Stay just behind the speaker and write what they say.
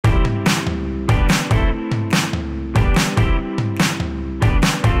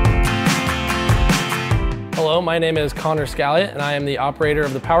Hello, my name is Connor Scalliott, and I am the operator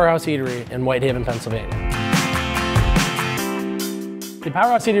of the Powerhouse Eatery in Whitehaven, Pennsylvania. The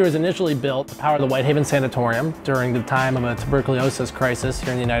Powerhouse Eatery was initially built to power the Whitehaven Sanatorium during the time of a tuberculosis crisis here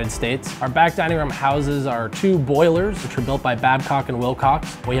in the United States. Our back dining room houses our two boilers, which were built by Babcock and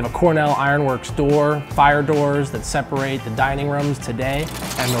Wilcox. We have a Cornell Ironworks door, fire doors that separate the dining rooms today,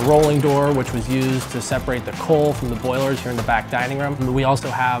 and the rolling door, which was used to separate the coal from the boilers here in the back dining room. We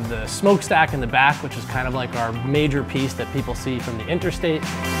also have the smokestack in the back, which is kind of like our major piece that people see from the interstate.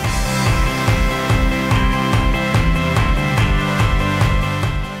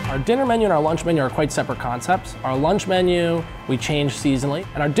 Our dinner menu and our lunch menu are quite separate concepts. Our lunch menu, we change seasonally,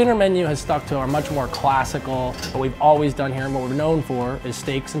 and our dinner menu has stuck to our much more classical, what we've always done here and what we're known for is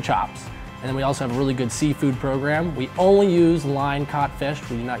steaks and chops. And then we also have a really good seafood program. We only use line-caught fish.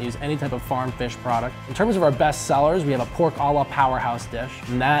 We do not use any type of farm fish product. In terms of our best sellers, we have a pork a la Powerhouse dish,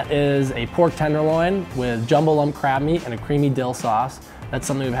 and that is a pork tenderloin with jumbo lump crab meat and a creamy dill sauce. That's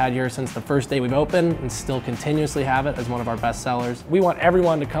something we've had here since the first day we've opened and still continuously have it as one of our best sellers. We want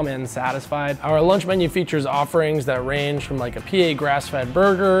everyone to come in satisfied. Our lunch menu features offerings that range from like a PA grass-fed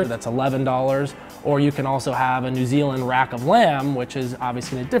burger, that's $11, or you can also have a New Zealand rack of lamb, which is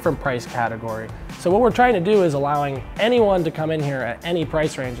obviously in a different price category. So what we're trying to do is allowing anyone to come in here at any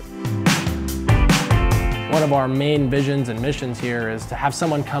price range. One of our main visions and missions here is to have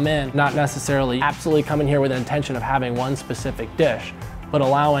someone come in, not necessarily absolutely come in here with the intention of having one specific dish, but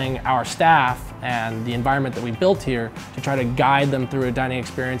allowing our staff and the environment that we built here to try to guide them through a dining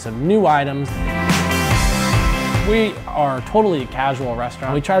experience of new items. We are totally a casual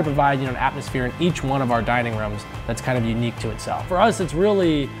restaurant. We try to provide an atmosphere in each one of our dining rooms that's kind of unique to itself. For us, it's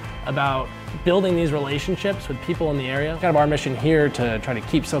really about building these relationships with people in the area. Kind of our mission here to try to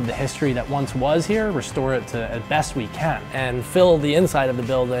keep some of the history that once was here, restore it to as best we can, and fill the inside of the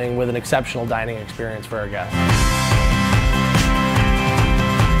building with an exceptional dining experience for our guests.